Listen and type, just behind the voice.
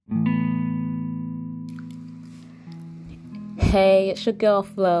Hey, it's your girl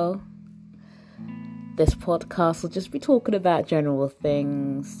Flo. This podcast will just be talking about general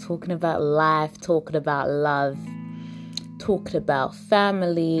things, talking about life, talking about love, talking about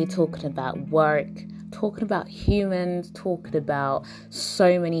family, talking about work, talking about humans, talking about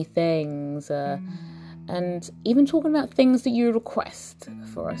so many things, and even talking about things that you request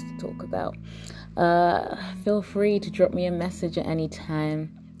for us to talk about. Feel free to drop me a message at any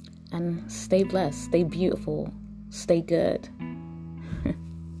time, and stay blessed, stay beautiful, stay good.